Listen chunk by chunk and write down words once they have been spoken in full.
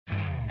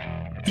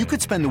You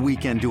could spend the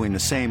weekend doing the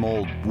same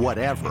old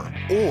whatever,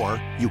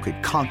 or you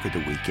could conquer the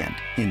weekend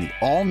in the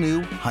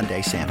all-new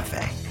Hyundai Santa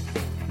Fe.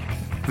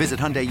 Visit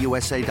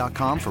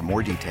HyundaiUSA.com for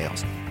more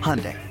details.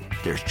 Hyundai,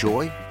 there's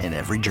joy in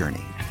every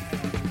journey.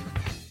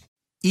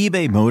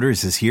 eBay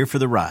Motors is here for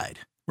the ride.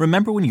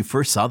 Remember when you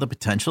first saw the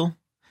potential?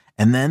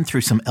 And then through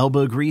some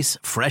elbow grease,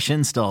 fresh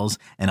installs,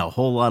 and a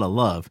whole lot of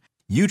love,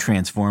 you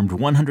transformed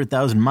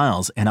 100,000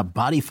 miles and a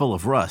body full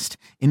of rust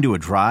into a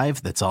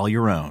drive that's all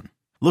your own.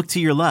 Look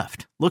to your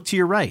left. Look to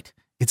your right.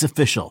 It's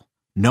official.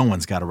 No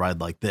one's got a ride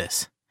like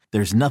this.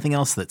 There's nothing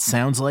else that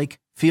sounds like,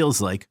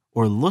 feels like,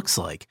 or looks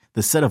like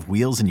the set of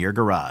wheels in your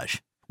garage.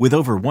 With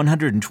over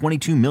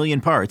 122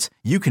 million parts,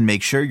 you can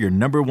make sure your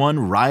number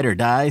one ride or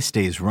die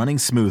stays running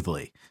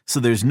smoothly.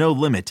 So there's no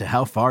limit to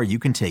how far you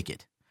can take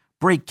it.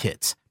 Brake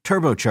kits,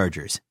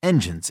 turbochargers,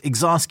 engines,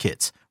 exhaust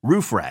kits,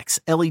 roof racks,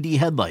 LED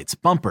headlights,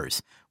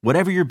 bumpers,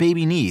 whatever your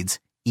baby needs,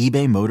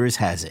 eBay Motors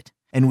has it.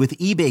 And with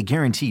eBay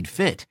Guaranteed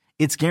Fit,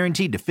 it's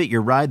guaranteed to fit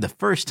your ride the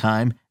first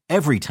time,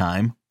 every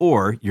time,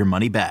 or your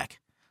money back.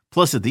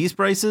 Plus, at these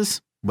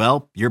prices,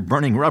 well, you're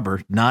burning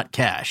rubber, not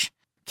cash.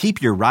 Keep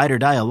your ride or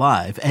die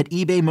alive at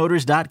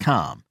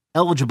ebaymotors.com.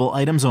 Eligible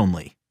items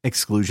only.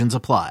 Exclusions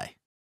apply.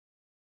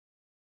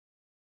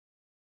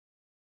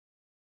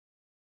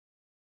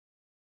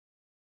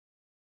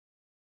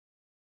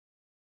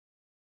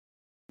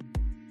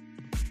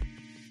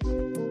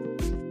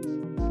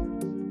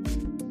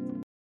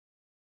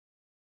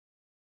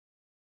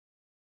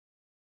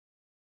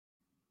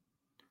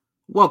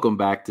 Welcome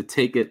back to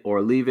Take It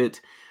or Leave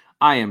It.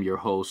 I am your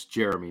host,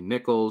 Jeremy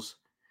Nichols.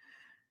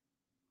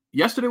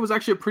 Yesterday was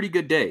actually a pretty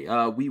good day.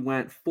 We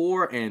went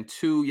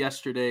 4-2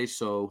 yesterday,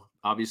 so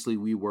obviously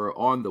we were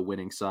on the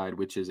winning side,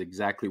 which is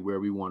exactly where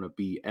we want to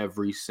be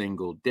every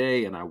single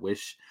day, and I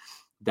wish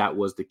that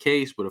was the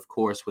case. But of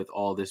course, with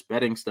all this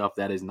betting stuff,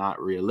 that is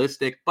not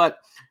realistic. But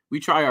we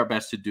try our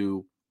best to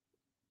do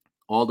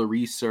all the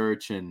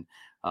research and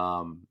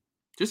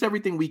just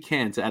everything we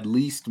can to at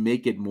least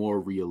make it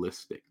more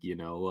realistic.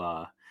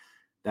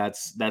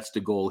 That's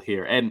the goal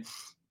here. And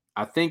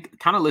I think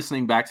kind of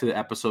listening back to the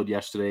episode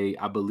yesterday,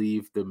 I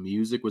believe the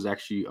music was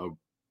actually a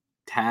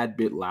tad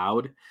bit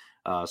loud.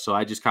 So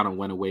I just kind of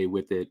went away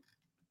with it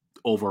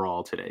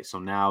overall today. So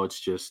now it's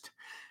just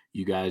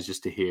you guys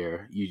just to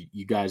hear,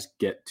 you guys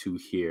get to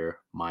hear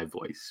my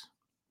voice,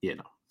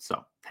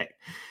 So, hey,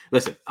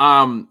 listen,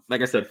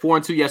 like I said,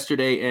 4-2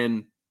 yesterday,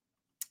 and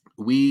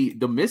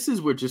the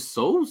misses were just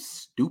so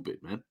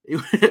stupid, man.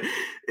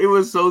 It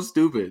was so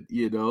stupid,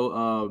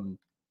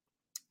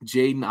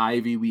 Jaden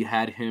Ivey, we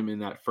had him in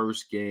that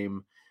first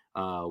game.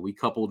 We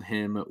coupled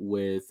him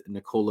with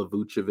Nikola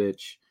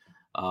Vucevic.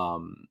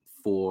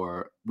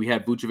 We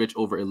had Vucevic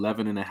over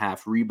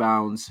 11.5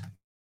 rebounds,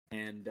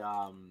 and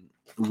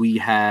we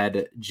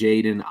had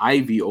Jaden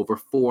Ivey over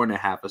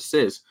 4.5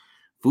 assists.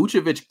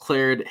 Vucevic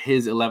cleared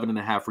his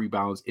 11.5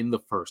 rebounds in the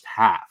first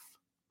half,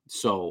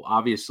 so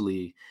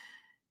obviously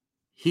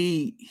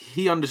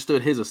he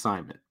understood his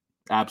assignment.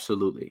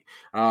 Absolutely.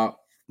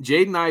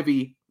 Jaden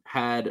Ivey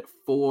had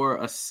 4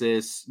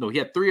 assists. No, he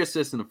had 3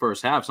 assists in the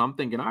first half. So I'm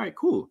thinking, all right,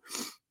 cool.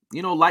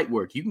 Light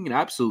work. You can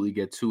absolutely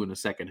get 2 in the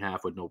second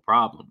half with no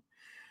problem.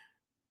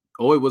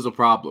 Oh, it was a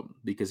problem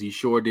because he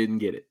sure didn't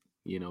get it.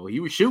 He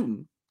was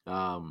shooting.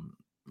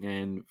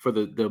 And for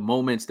the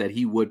moments that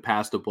he would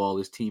pass the ball,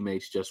 his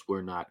teammates just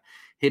were not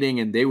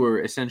hitting, and they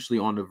were essentially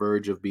on the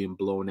verge of being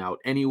blown out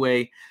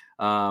anyway.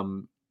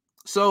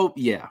 So,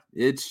 yeah,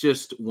 it's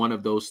just one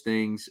of those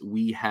things.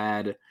 We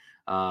had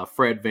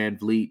Fred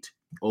VanVleet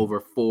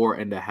over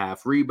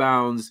 4.5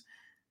 rebounds.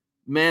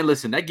 Man,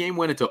 listen, that game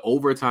went into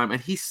overtime, and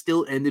he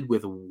still ended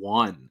with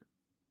 1.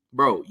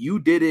 Bro, you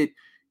did it.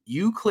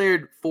 You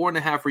cleared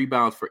 4.5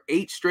 rebounds for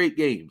 8 straight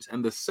games,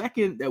 and the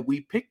second that we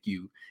pick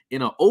you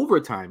in an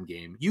overtime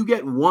game, you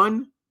get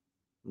one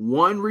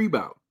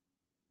rebound.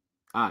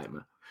 All right,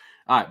 man.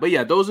 All right, but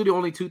yeah, those are the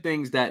only 2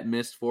 things that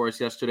missed for us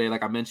yesterday.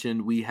 Like I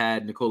mentioned, we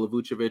had Nikola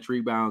Vucevic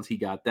rebounds. He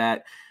got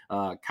that.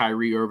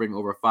 Kyrie Irving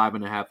over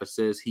 5.5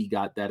 assists. He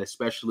got that,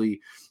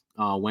 especially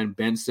when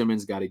Ben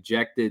Simmons got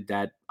ejected.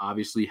 That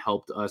obviously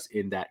helped us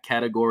in that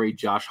category.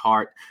 Josh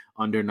Hart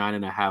under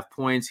 9.5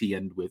 points. He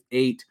ended with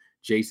 8.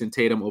 Jason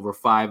Tatum over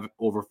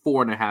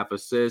 4.5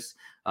 assists.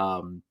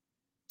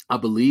 I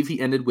believe he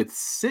ended with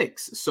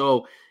 6.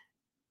 So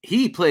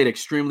he played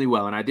extremely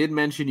well. And I did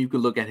mention you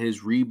could look at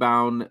his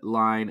rebound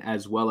line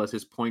as well as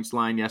his points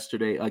line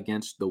yesterday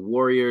against the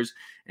Warriors,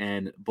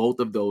 and both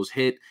of those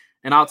hit.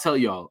 And I'll tell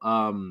y'all,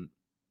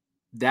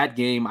 that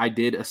game, I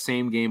did a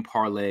same game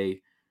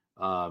parlay.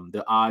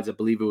 The odds, I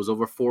believe it was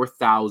over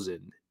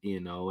 4,000,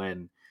 and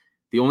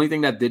the only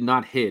thing that did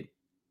not hit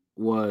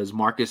was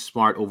Marcus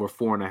Smart over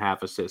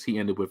 4.5 assists. He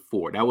ended with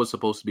 4. That was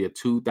supposed to be a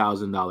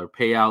 $2,000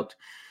 payout.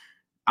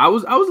 I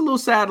was a little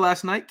sad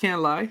last night.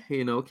 Can't lie,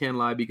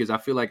 because I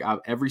feel like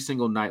every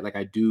single night, like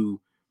I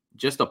do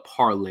just a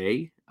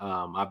parlay.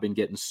 I've been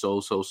getting so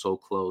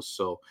close.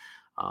 So,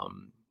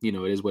 it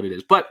is what it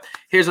is. But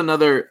here's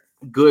another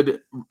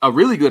a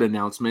really good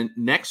announcement.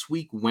 Next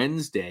week,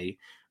 Wednesday,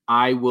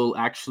 I will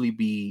actually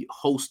be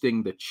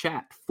hosting the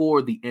chat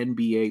for the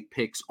NBA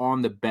picks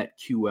on the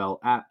BetQL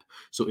app.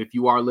 So if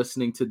you are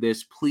listening to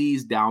this,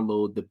 please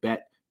download the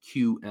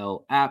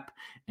BetQL app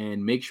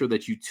and make sure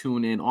that you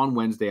tune in on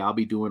Wednesday. I'll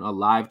be doing a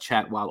live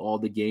chat while all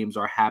the games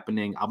are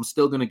happening. I'm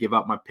still going to give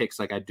out my picks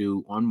like I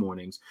do on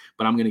mornings,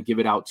 but I'm going to give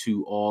it out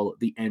to all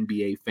the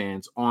NBA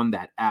fans on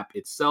that app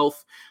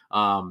itself.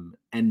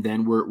 And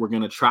then we're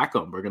going to track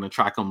them. We're going to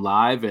track them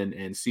live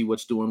and see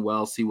what's doing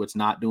well, see what's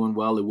not doing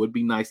well. It would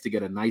be nice to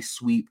get a nice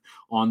sweep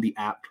on the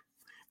app,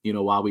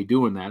 while we're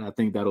doing that. I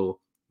think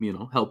that'll,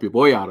 help your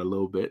boy out a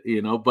little bit,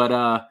 but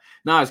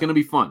it's going to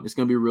be fun. It's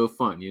going to be real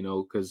fun,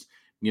 because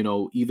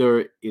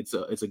either it's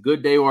a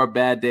good day or a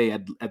bad day.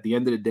 At the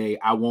end of the day,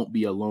 I won't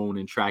be alone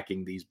in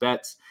tracking these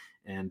bets.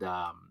 And,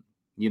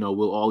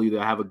 we'll all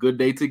either have a good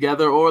day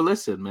together or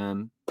listen,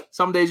 man,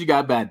 some days you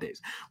got bad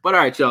days. But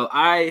all right, y'all,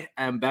 I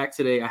am back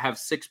today. I have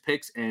 6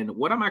 picks. And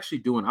what I'm actually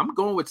doing, I'm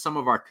going with some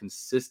of our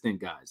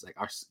consistent guys,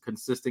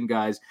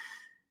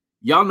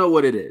 Y'all know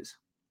what it is.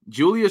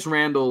 Julius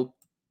Randle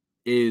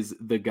is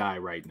the guy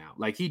right now.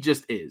 Like, he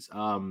just is.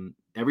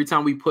 Every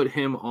time we put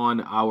him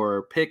on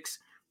our picks,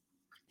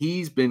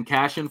 he's been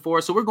cashing for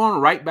us. So we're going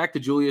right back to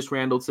Julius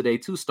Randle today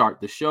to start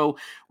the show.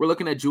 We're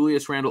looking at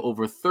Julius Randle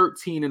over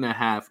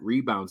 13.5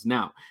 rebounds.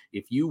 Now,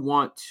 if you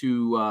want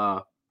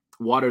to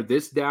water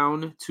this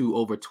down to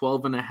over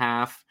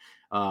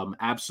 12.5,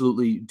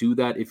 absolutely do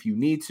that if you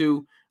need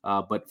to.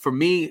 But for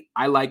me,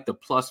 I like the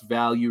plus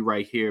value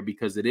right here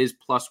because it is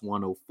plus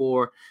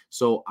 104.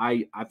 So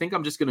I think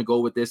I'm just going to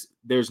go with this.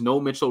 There's no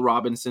Mitchell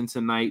Robinson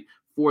tonight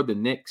for the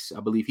Knicks.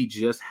 I believe he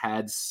just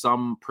had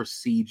some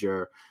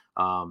procedure.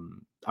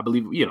 I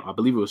believe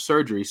it was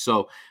surgery.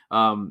 So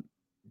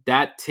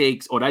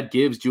that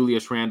gives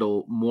Julius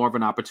Randle more of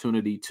an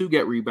opportunity to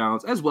get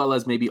rebounds, as well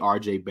as maybe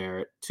RJ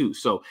Barrett too.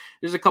 So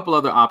there's a couple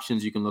other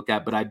options you can look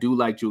at, but I do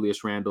like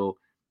Julius Randle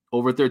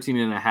over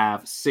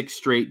 13.5, 6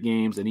 straight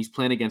games, and he's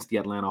playing against the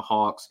Atlanta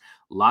Hawks.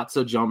 Lots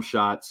of jump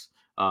shots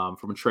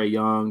from Trae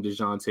Young,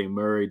 DeJounte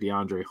Murray,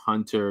 DeAndre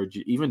Hunter,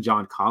 even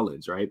John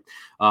Collins, right?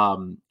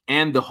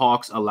 And the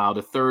Hawks allowed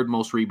the 3rd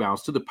most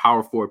rebounds to the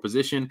power forward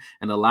position.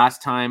 And the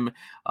last time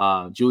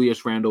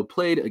Julius Randle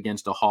played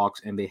against the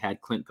Hawks and they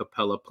had Clint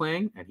Capella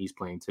playing, and he's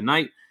playing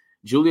tonight,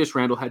 Julius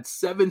Randle had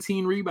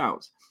 17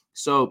 rebounds.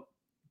 So,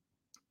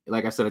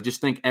 like I said, I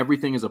just think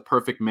everything is a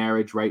perfect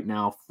marriage right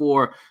now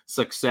for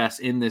success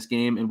in this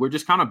game. And we're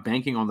just kind of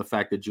banking on the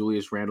fact that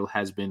Julius Randle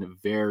has been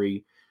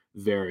very,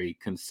 very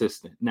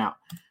consistent. Now,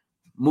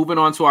 moving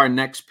on to our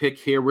next pick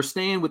here, we're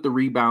staying with the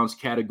rebounds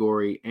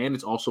category, and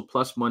it's also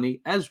plus money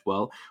as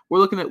well. We're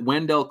looking at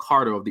Wendell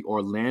Carter of the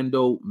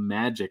Orlando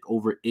Magic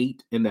over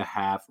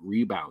 8.5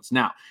 rebounds.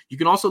 Now, you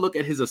can also look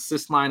at his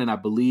assist line, and I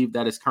believe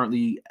that is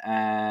currently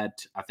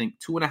at,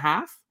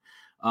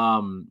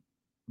 2.5.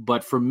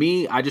 But for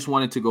me, I just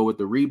wanted to go with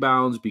the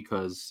rebounds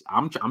because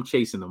I'm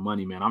chasing the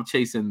money, man. I'm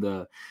chasing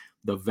the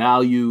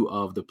value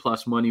of the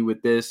plus money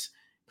with this.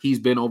 He's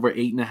been over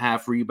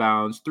 8.5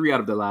 rebounds, 3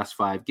 out of the last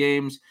 5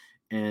 games.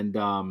 And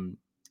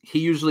he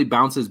usually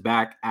bounces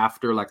back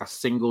after like a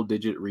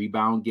single-digit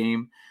rebound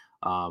game.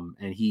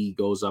 And he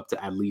goes up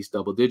to at least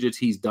double digits.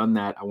 He's done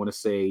that, I want to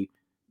say,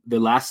 the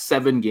last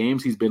 7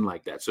 games, he's been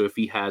like that. So if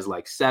he has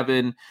like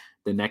 7,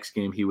 the next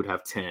game he would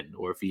have 10.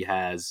 Or if he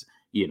has,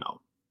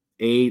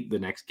 8, the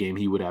next game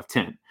he would have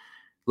 10.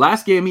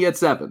 Last game he had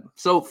 7.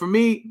 So for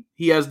me,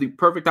 he has the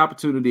perfect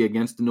opportunity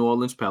against the New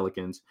Orleans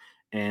Pelicans.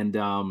 And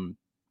I'm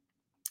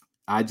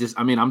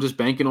just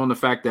banking on the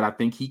fact that I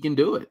think he can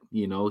do it.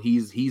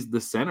 He's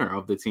the center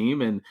of the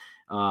team, and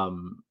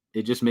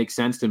it just makes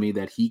sense to me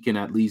that he can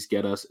at least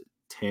get us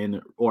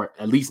 10 or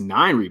at least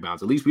 9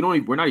 rebounds. At least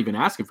we're not even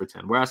asking for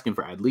 10. We're asking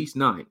for at least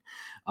 9.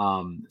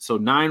 So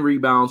 9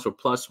 rebounds for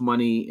plus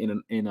money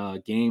in a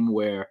game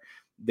where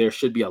there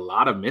should be a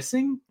lot of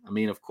missing. I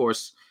mean, of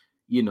course,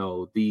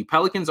 the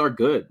Pelicans are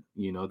good.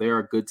 They're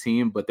a good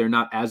team, but they're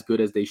not as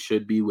good as they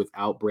should be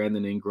without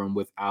Brandon Ingram,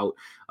 without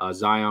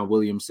Zion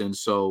Williamson.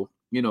 So,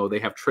 they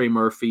have Trey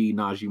Murphy,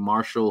 Najee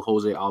Marshall,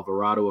 Jose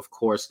Alvarado, of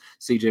course,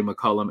 CJ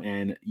McCollum,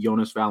 and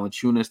Jonas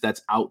Valanciunas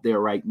that's out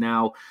there right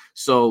now.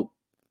 So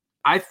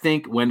I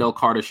think Wendell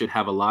Carter should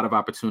have a lot of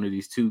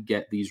opportunities to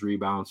get these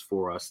rebounds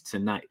for us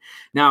tonight.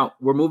 Now,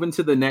 we're moving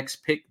to the next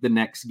pick, the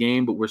next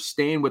game, but we're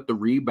staying with the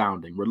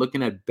rebounding. We're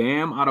looking at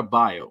Bam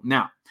Adebayo.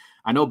 Now,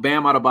 I know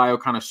Bam Adebayo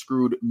kind of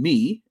screwed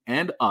me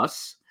and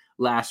us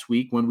last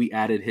week when we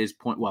added his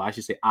point. Well, I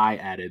should say I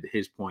added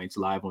his points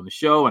live on the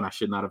show, and I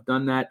should not have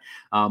done that.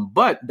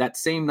 But that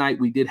same night,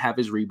 we did have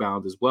his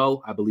rebound as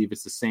well. I believe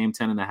it's the same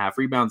 10.5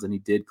 rebounds, and he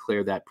did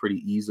clear that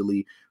pretty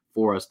easily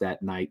for us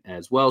that night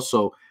as well.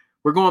 So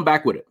we're going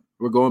back with it.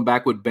 We're going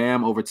back with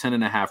Bam over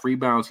 10.5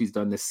 rebounds. He's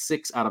done this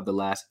 6 out of the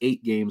last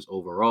 8 games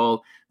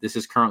overall. This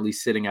is currently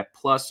sitting at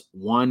plus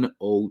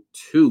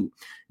 102.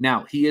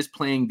 Now, he is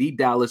playing the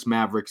Dallas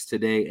Mavericks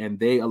today, and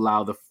they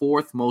allow the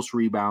 4th most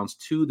rebounds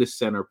to the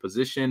center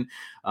position.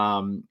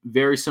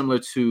 Very similar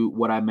to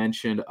what I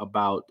mentioned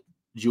about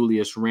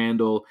Julius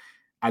Randle.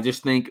 I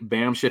just think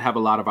Bam should have a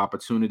lot of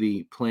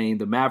opportunity playing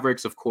the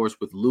Mavericks, of course,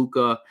 with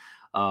Luka.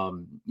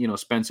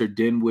 Spencer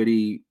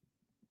Dinwiddie,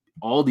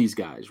 all these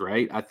guys,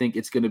 right? I think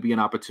it's going to be an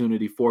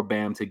opportunity for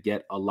Bam to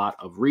get a lot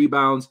of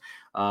rebounds.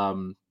 I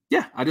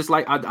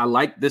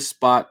like this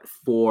spot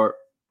for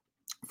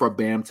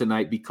Bam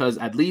tonight because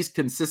at least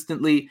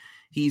consistently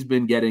he's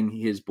been getting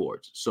his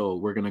boards. So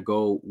we're going to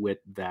go with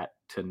that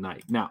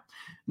tonight. Now,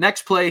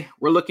 next play,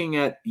 we're looking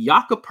at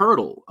Jakob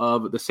Poeltl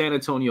of the San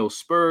Antonio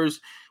Spurs.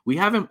 We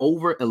have him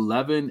over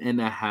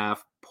 11.5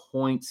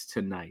 points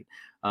tonight.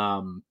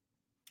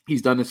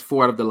 He's done this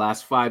 4 out of the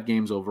last 5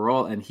 games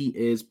overall, and he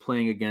is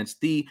playing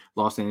against the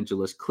Los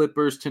Angeles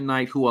Clippers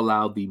tonight, who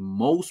allowed the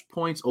most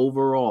points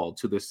overall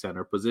to the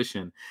center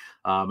position.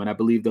 And I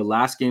believe the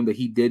last game that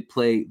he did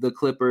play the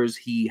Clippers,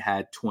 he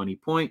had 20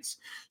 points.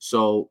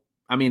 So,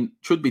 I mean,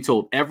 truth be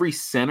told, every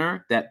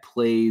center that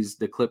plays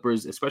the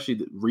Clippers,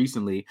 especially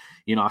recently,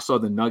 I saw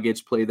the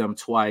Nuggets play them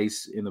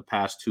twice in the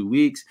past 2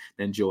 weeks.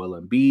 Then Joel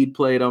Embiid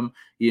played them,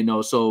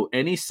 so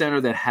any center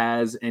that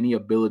has any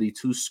ability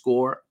to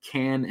score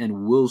can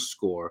and will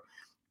score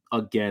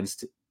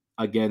against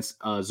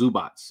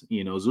Zubats.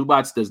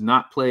 Zubats does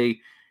not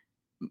play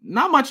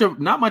not much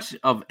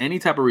of any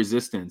type of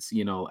resistance,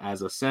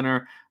 as a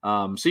center.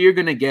 So you're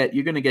gonna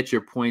get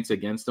your points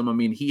against him. I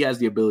mean, he has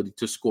the ability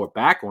to score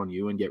back on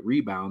you and get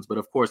rebounds, but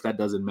of course that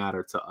doesn't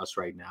matter to us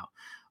right now.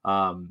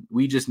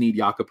 We just need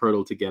Jakob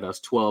Poeltl to get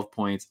us 12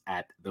 points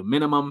at the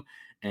minimum,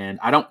 and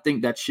I don't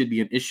think that should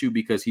be an issue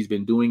because he's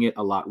been doing it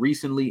a lot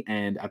recently,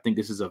 and I think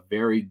this is a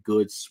very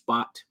good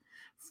spot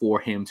for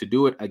him to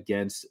do it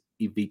against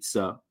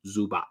Ivica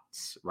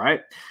Zubats,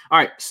 right? All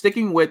right,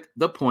 sticking with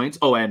the points.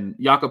 Oh, and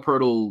Jakob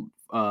Poeltl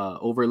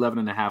over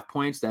 11.5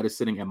 points. That is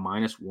sitting at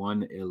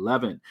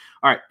 -111.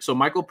 All right, so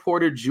Michael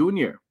Porter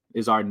Jr.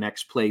 is our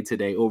next play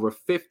today, over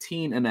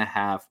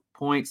 15.5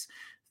 points.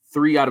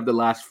 3 out of the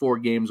last 4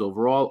 games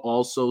overall,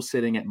 also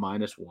sitting at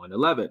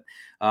 -111.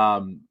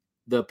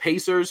 The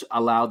Pacers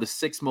allow the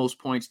 6th most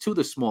points to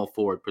the small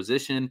forward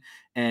position.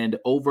 And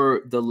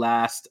over the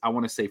last, I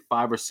want to say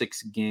 5 or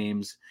 6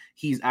 games,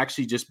 he's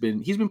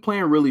been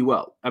playing really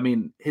well. I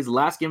mean, his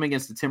last game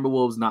against the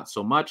Timberwolves, not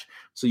so much.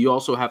 So you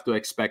also have to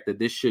expect that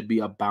this should be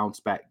a bounce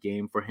back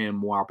game for him,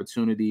 more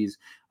opportunities.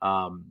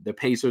 The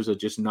Pacers are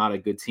just not a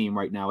good team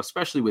right now,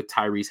 especially with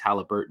Tyrese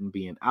Halliburton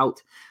being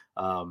out.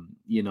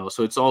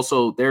 So it's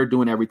also, they're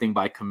doing everything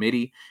by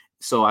committee.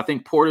 So I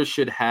think Porter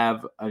should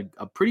have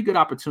a pretty good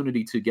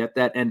opportunity to get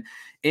that. And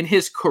in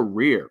his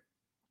career,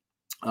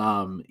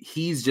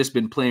 he's just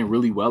been playing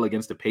really well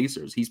against the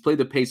Pacers. He's played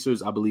the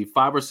Pacers, I believe,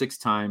 5 or 6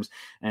 times,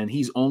 and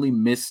he's only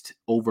missed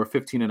over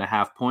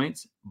 15.5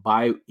 points.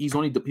 He's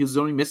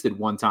only missed it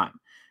 1 time.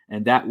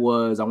 And that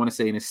was, I want to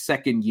say, in his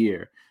 2nd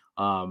year.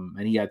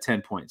 And he had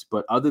 10 points.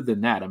 But other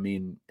than that, I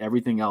mean,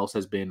 everything else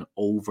has been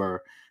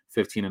over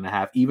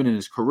 15.5, even in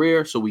his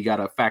career. So we got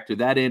to factor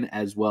that in,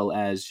 as well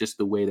as just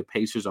the way the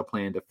Pacers are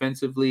playing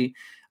defensively.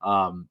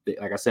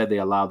 Like I said, they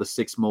allow the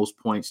 6th most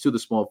points to the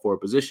small forward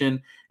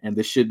position, and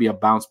this should be a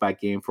bounce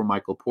back game for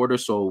Michael Porter.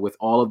 So with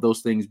all of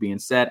those things being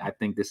said, I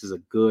think this is a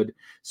good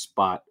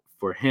spot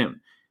for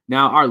him.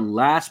 Now, our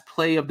last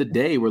play of the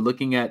day, we're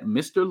looking at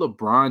Mr.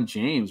 LeBron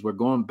James. We're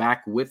going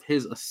back with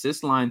his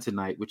assist line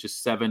tonight, which is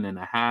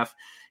 7.5.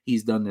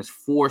 He's done this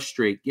 4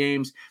 straight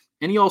games.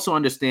 And he also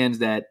understands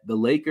that the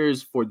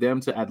Lakers, for them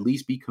to at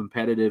least be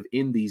competitive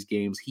in these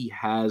games, he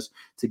has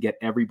to get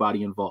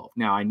everybody involved.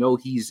 Now, I know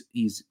he's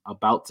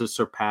about to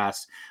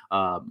surpass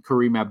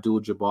Kareem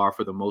Abdul-Jabbar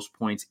for the most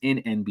points in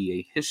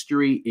NBA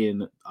history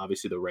in,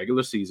 obviously, the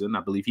regular season.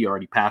 I believe he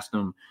already passed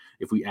him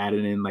if we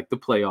added in like the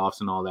playoffs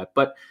and all that.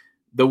 But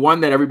the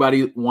one that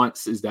everybody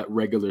wants is that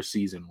regular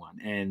season one.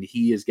 And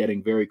he is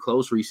getting very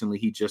close. Recently,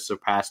 he just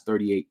surpassed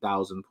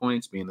 38,000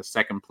 points, being the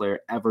 2nd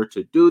player ever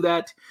to do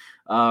that.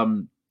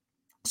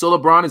 So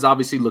LeBron is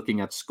obviously looking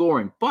at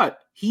scoring, but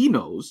he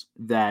knows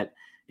that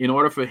in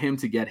order for him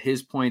to get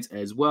his points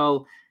as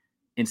well,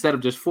 instead of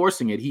just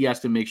forcing it, he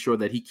has to make sure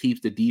that he keeps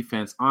the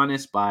defense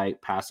honest by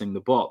passing the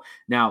ball.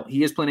 Now,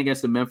 he is playing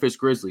against the Memphis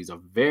Grizzlies, a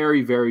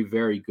very, very,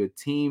 very good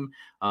team.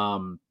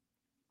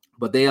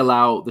 But they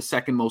allow the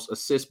 2nd most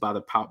assists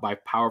by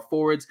power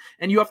forwards.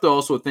 And you have to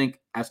also think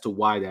as to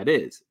why that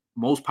is.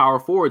 Most power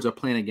forwards are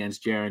playing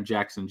against Jaren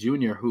Jackson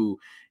Jr., who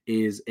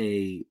is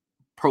a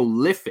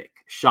prolific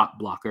shot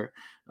blocker.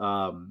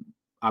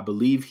 I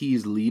believe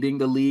he's leading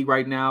the league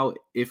right now,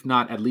 if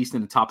not at least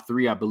in the top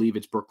 3. I believe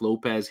it's Brook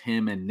Lopez,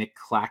 him, and Nick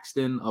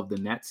Claxton of the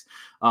Nets.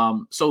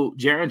 So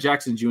Jaren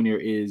Jackson Jr.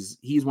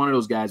 he's one of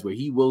those guys where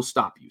he will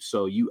stop you.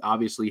 So you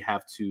obviously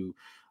have to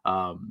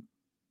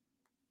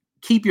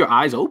keep your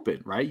eyes open,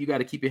 right? You got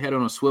to keep your head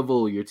on a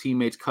swivel, your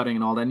teammates cutting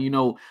and all that. And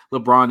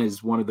LeBron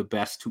is one of the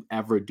best to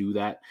ever do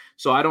that.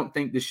 So I don't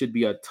think this should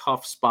be a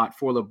tough spot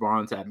for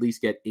LeBron to at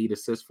least get 8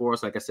 assists for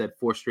us. Like I said,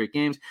 4 straight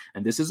games.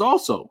 And this is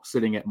also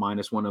sitting at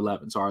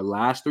 -111. So our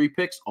last 3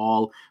 picks,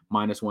 all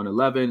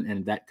 -111.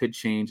 And that could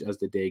change as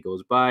the day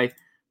goes by.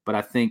 But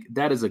I think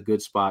that is a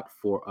good spot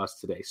for us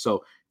today.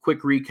 So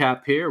quick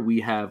recap here. We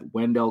have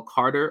Wendell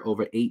Carter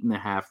over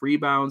 8.5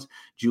 rebounds.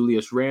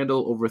 Julius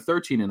Randle over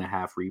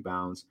 13.5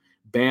 rebounds.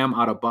 Bam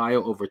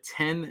Adebayo over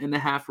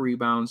 10.5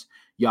 rebounds.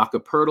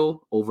 Jakob Poeltl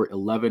over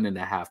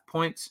 11.5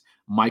 points.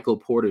 Michael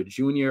Porter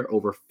Jr.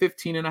 over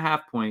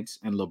 15.5 points.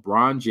 And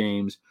LeBron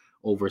James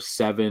over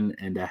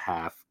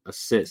 7.5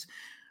 assists.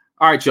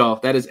 All right, y'all.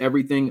 That is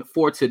everything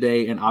for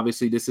today. And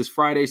obviously, this is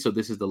Friday, so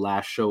this is the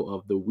last show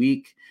of the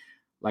week.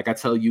 Like I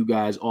tell you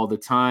guys all the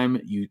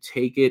time, you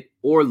take it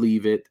or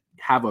leave it.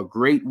 Have a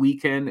great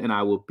weekend, and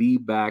I will be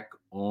back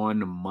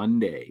on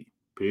Monday.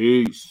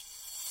 Peace.